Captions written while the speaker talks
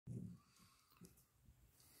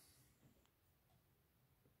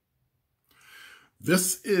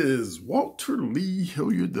This is Walter Lee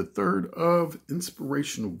Hilliard III of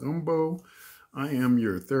Inspirational Gumbo. I am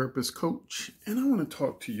your therapist coach, and I want to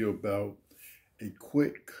talk to you about a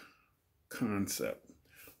quick concept.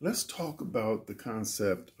 Let's talk about the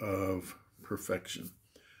concept of perfection.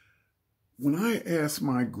 When I ask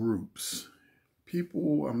my groups,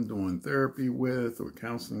 people I'm doing therapy with or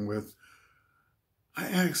counseling with, I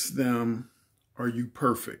ask them, are you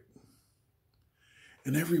perfect?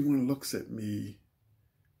 And everyone looks at me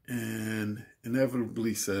and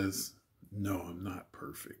inevitably says, no, I'm not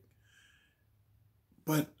perfect.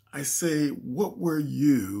 But I say, what were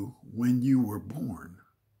you when you were born?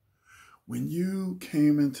 When you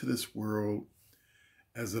came into this world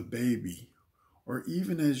as a baby, or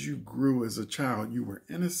even as you grew as a child, you were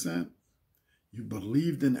innocent, you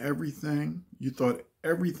believed in everything, you thought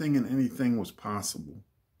everything and anything was possible.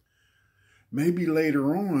 Maybe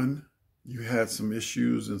later on, you had some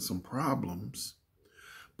issues and some problems.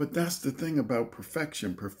 But that's the thing about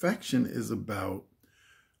perfection. Perfection is about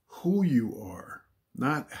who you are,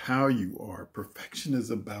 not how you are. Perfection is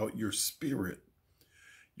about your spirit,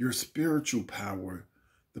 your spiritual power,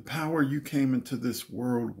 the power you came into this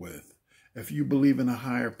world with. If you believe in a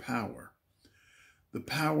higher power, the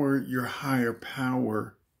power your higher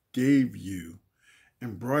power gave you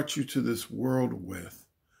and brought you to this world with,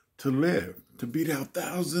 to live, to beat out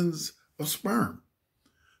thousands of sperm,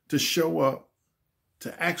 to show up,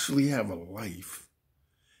 to actually have a life,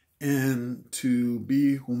 and to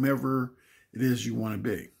be whomever it is you want to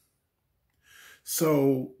be.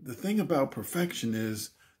 So the thing about perfection is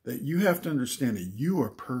that you have to understand that you are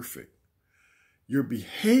perfect. Your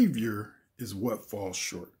behavior is what falls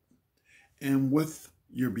short. And with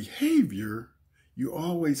your behavior, you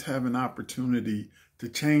always have an opportunity to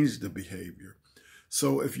change the behavior.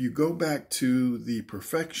 So if you go back to the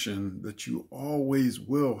perfection that you always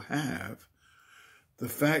will have, the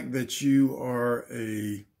fact that you are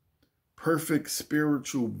a perfect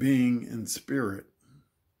spiritual being in spirit,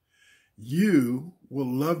 you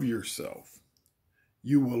will love yourself.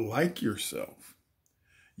 You will like yourself.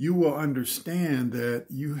 You will understand that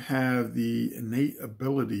you have the innate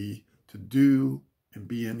ability to do and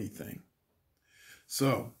be anything.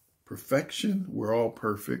 So, perfection, we're all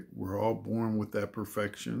perfect. We're all born with that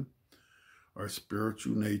perfection, our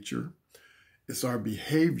spiritual nature. It's our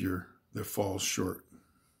behavior that falls short.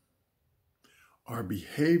 Our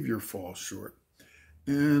behavior falls short.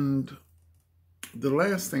 And the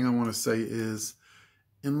last thing I want to say is,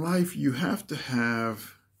 in life, you have to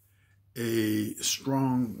have a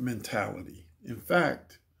strong mentality. In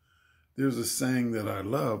fact, there's a saying that I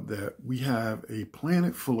love, that we have a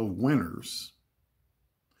planet full of winners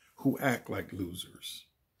who act like losers.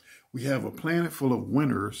 We have a planet full of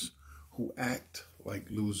winners who act like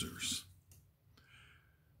losers.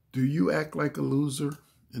 Do you act like a loser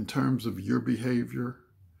in terms of your behavior,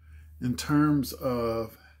 in terms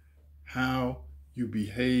of how you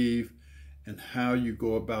behave and how you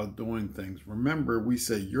go about doing things? Remember, we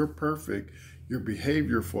say you're perfect, your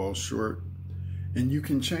behavior falls short, and you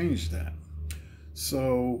can change that.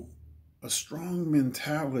 So a strong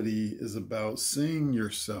mentality is about seeing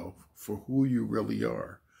yourself for who you really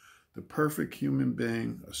are. The perfect human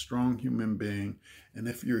being, a strong human being. And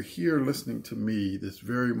if you're here listening to me this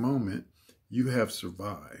very moment, you have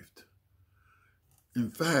survived.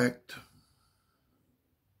 In fact,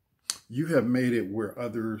 you have made it where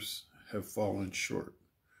others have fallen short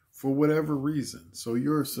for whatever reason. So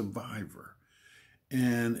you're a survivor.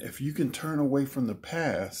 And if you can turn away from the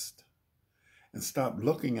past and stop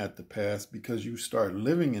looking at the past, because you start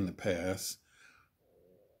living in the past,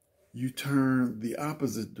 you turn the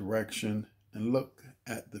opposite direction and look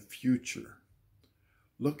at the future.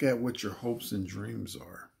 Look at what your hopes and dreams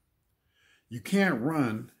are. You can't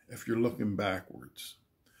run if you're looking backwards.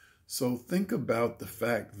 So think about the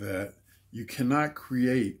fact that you cannot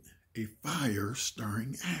create a fire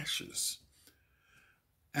stirring ashes.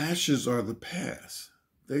 Ashes are the past.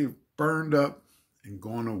 They've burned up and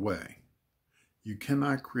gone away. You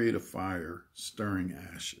cannot create a fire stirring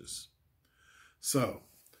ashes. So,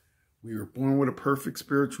 we were born with a perfect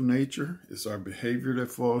spiritual nature. It's our behavior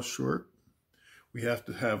that falls short. We have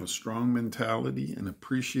to have a strong mentality and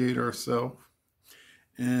appreciate ourselves.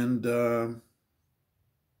 And,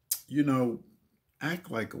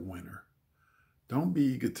 act like a winner. Don't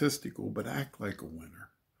be egotistical, but act like a winner.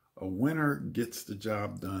 A winner gets the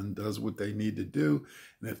job done, does what they need to do.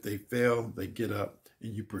 And if they fail, they get up,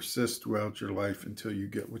 and you persist throughout your life until you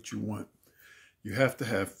get what you want. You have to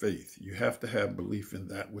have faith. You have to have belief in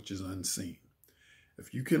that which is unseen.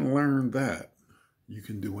 If you can learn that, you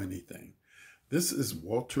can do anything. This is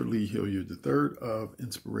Walter Lee Hilliard III of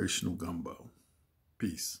Inspirational Gumbo.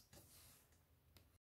 Peace.